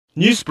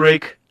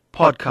Newsbreak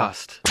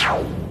Podcast.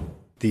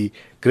 The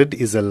grid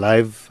is a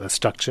live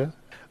structure.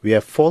 We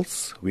have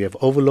faults, we have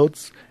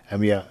overloads,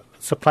 and we are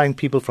supplying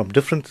people from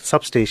different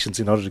substations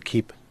in order to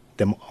keep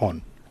them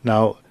on.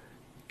 Now,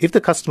 if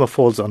the customer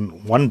falls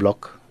on one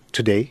block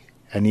today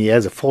and he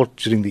has a fault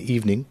during the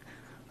evening,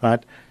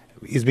 right,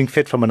 he's being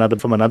fed from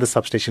another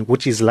substation,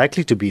 which is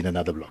likely to be in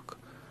another block.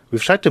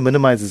 We've tried to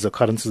minimize these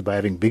occurrences by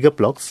having bigger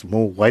blocks,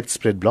 more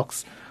widespread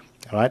blocks,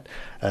 right,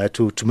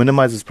 to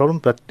minimize this problem,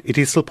 but it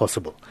is still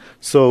possible.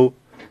 So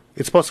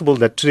it's possible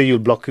that today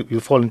you'll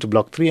fall into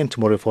block 3 and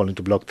tomorrow you'll fall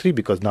into block 3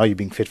 because now you're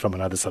being fed from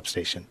another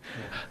substation.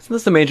 So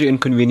that's a major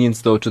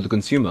inconvenience, though, to the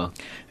consumer.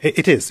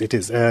 It is.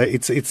 It's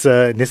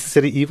a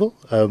necessary evil.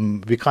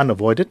 We can't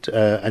avoid it,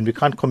 and we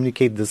can't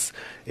communicate this,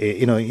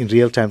 in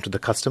real time to the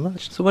customer.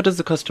 So what does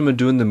the customer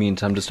do in the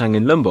meantime? Just hang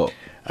in limbo?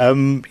 As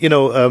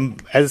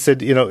I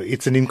said,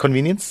 it's an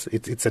inconvenience.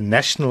 It's a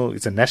national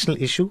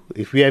issue.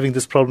 If we're having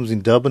these problems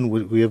in Durban,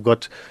 we have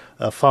got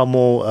far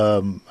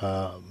more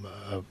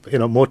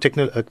more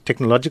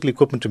technological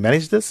equipment to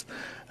manage this.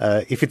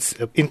 If it's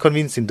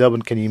inconvenience in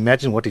Durban, can you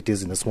imagine what it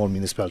is in a small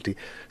municipality?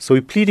 So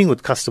we're pleading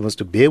with customers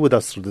to bear with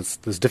us through this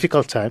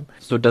difficult time.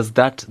 So does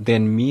that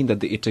then mean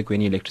that the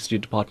eThekwini Electricity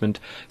Department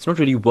is not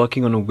really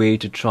working on a way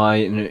to try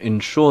and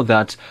ensure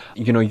that,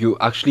 you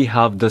actually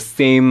have the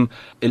same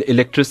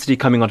electricity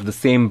coming out of the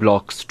same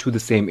blocks to the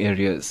same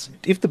areas?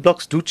 If the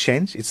blocks do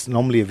change, it's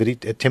normally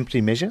a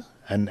temporary measure.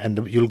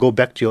 And you'll go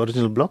back to your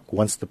original block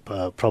once the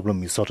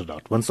problem is sorted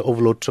out, once the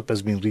overload trip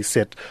has been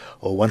reset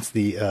or once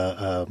the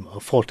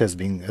fault has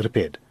been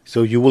repaired.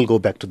 So you will go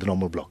back to the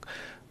normal block.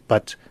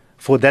 But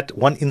for that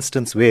one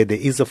instance where there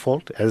is a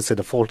fault, as I said,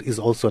 a fault is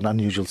also an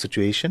unusual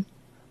situation,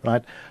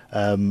 right?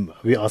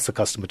 We ask the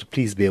customer to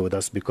please bear with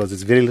us because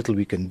there's very little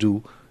we can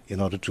do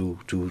in order to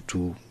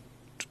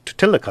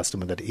tell the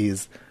customer that he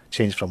is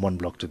changed from one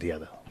block to the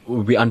other.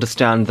 We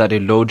understand that a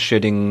load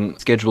shedding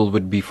schedule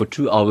would be for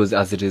 2 hours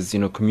as it is,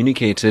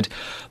 communicated.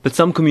 But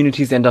some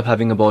communities end up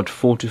having about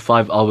 4 to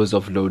 5 hours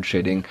of load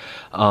shedding.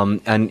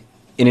 And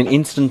in an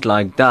instant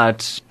like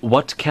that,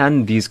 what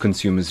can these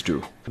consumers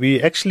do?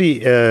 We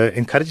actually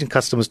encouraging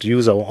customers to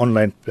use our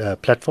online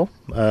platform,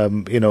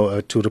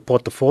 to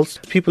report the faults.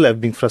 People have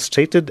been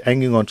frustrated,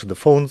 hanging onto the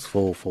phones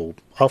for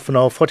half an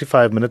hour,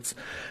 45 minutes.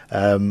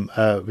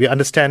 We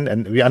understand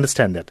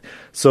that.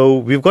 So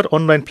we've got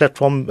online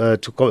platform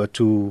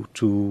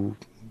to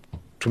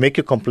make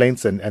your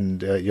complaints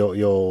and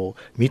your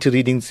meter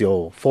readings,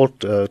 your fault,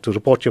 to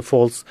report your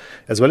faults,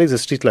 as well as the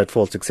streetlight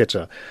faults,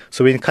 etc.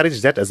 So we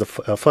encourage that as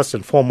a first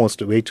and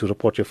foremost way to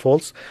report your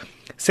faults.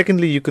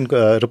 Secondly, you can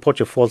report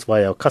your faults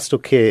via our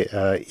customer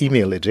care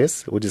email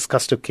address, which is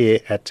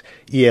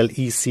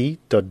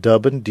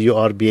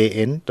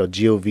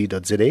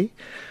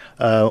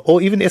customercare@elec.durban.gov.za,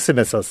 or even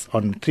SMS us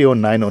on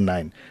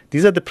 30909.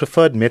 These are the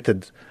preferred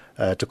method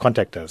to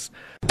contact us.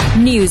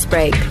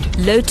 Newsbreak,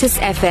 Lotus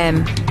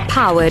FM,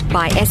 powered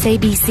by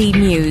SABC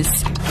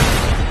News.